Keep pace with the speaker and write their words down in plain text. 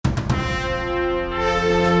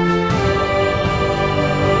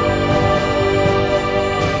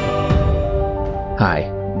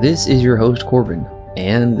This is your host Corbin,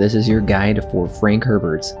 and this is your guide for Frank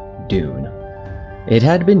Herbert's Dune. It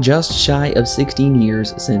had been just shy of 16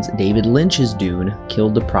 years since David Lynch's Dune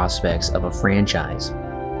killed the prospects of a franchise.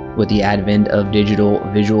 With the advent of digital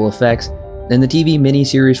visual effects and the TV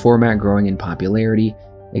miniseries format growing in popularity,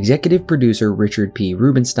 executive producer Richard P.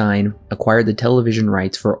 Rubinstein acquired the television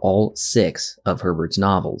rights for all 6 of Herbert's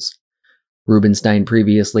novels. Rubinstein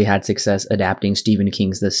previously had success adapting Stephen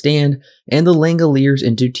King's The Stand and The Langoliers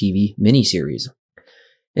into TV miniseries.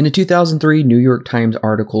 In a 2003 New York Times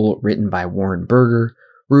article written by Warren Berger,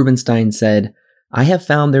 Rubinstein said, "I have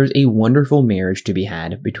found there's a wonderful marriage to be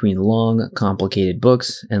had between long, complicated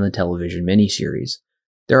books and the television miniseries.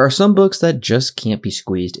 There are some books that just can't be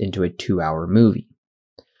squeezed into a 2-hour movie."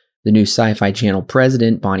 The new Sci-Fi Channel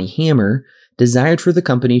president, Bonnie Hammer, desired for the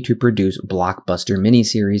company to produce blockbuster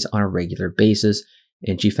miniseries on a regular basis,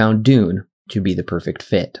 and she found Dune to be the perfect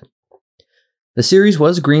fit. The series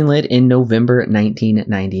was greenlit in November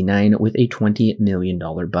 1999 with a $20 million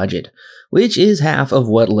budget, which is half of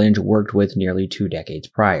what Lynch worked with nearly 2 decades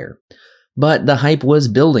prior. But the hype was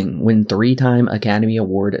building when 3-time Academy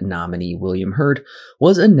Award nominee William Hurt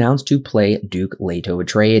was announced to play Duke Leto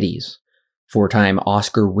Atreides. 4-time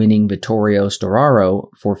Oscar-winning Vittorio Storaro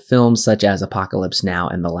for films such as Apocalypse Now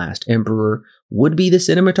and The Last Emperor would be the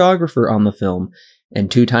cinematographer on the film, and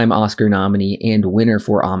 2-time Oscar nominee and winner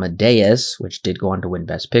for Amadeus, which did go on to win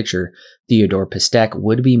Best Picture, Theodore Pistek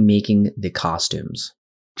would be making the costumes.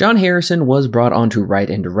 John Harrison was brought on to write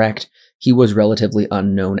and direct. He was relatively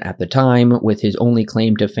unknown at the time, with his only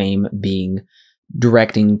claim to fame being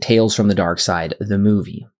directing Tales from the Dark Side, the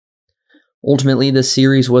movie. Ultimately, the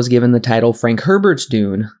series was given the title Frank Herbert's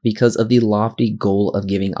Dune because of the lofty goal of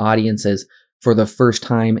giving audiences, for the first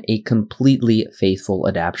time, a completely faithful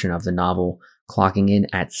adaptation of the novel, clocking in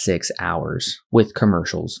at 6 hours, with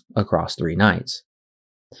commercials across 3 nights.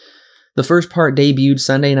 The first part debuted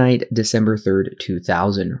Sunday night, December 3rd,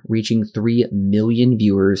 2000, reaching 3 million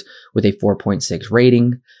viewers with a 4.6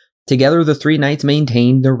 rating. Together, the 3 nights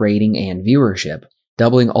maintained the rating and viewership,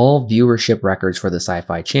 doubling all viewership records for the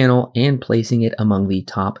Sci-Fi Channel and placing it among the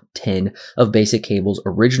top 10 of Basic Cable's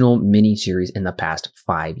original miniseries in the past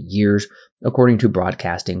 5 years, according to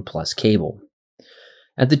Broadcasting Plus Cable.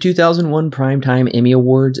 At the 2001 Primetime Emmy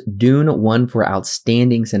Awards, Dune won for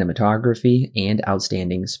Outstanding Cinematography and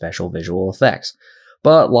Outstanding Special Visual Effects,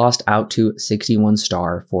 but lost out to 61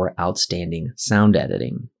 Star for Outstanding Sound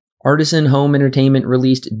Editing. Artisan Home Entertainment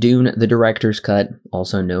released Dune: The Director's Cut,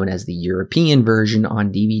 also known as the European version,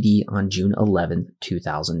 on DVD on June 11,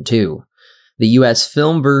 2002. The US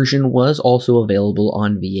film version was also available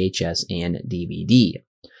on VHS and DVD.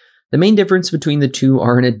 The main difference between the two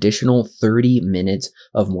are an additional 30 minutes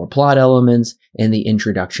of more plot elements and the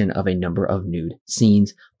introduction of a number of nude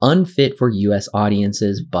scenes unfit for US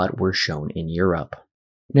audiences but were shown in Europe.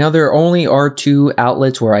 Now, there only are 2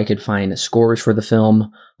 outlets where I could find scores for the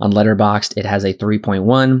film. On Letterboxd, it has a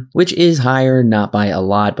 3.1, which is higher, not by a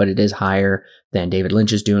lot, but it is higher than David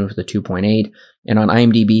Lynch's Dune with a 2.8. And on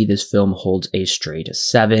IMDb, this film holds a straight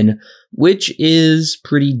 7, which is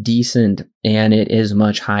pretty decent, and it is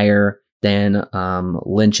much higher than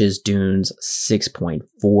Lynch's Dune's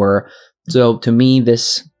 6.4. So to me,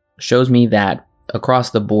 this shows me that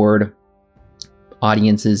across the board,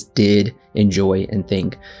 audiences did enjoy and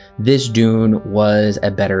think this Dune was a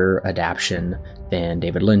better adaptation than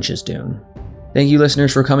David Lynch's Dune. Thank you,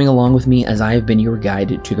 listeners, for coming along with me as I have been your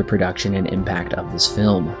guide to the production and impact of this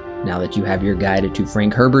film. Now that you have your guide to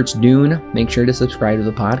Frank Herbert's Dune, make sure to subscribe to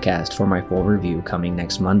the podcast for my full review coming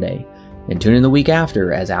next Monday. And tune in the week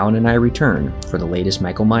after as Alan and I return for the latest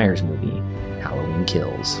Michael Myers movie, Halloween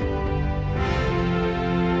Kills.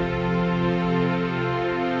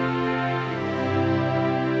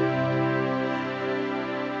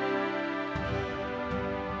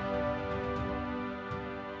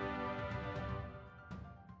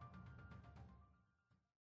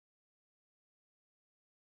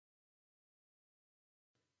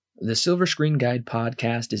 The Silver Screen Guide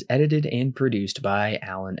podcast is edited and produced by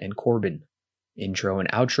Alan and Corbin. Intro and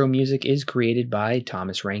outro music is created by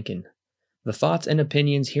Thomas Rankin. The thoughts and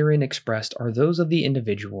opinions herein expressed are those of the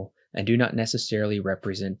individual and do not necessarily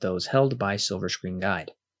represent those held by Silver Screen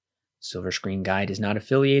Guide. Silver Screen Guide is not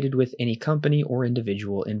affiliated with any company or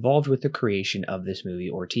individual involved with the creation of this movie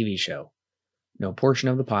or TV show. No portion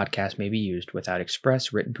of the podcast may be used without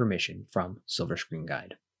express written permission from Silver Screen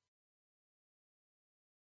Guide.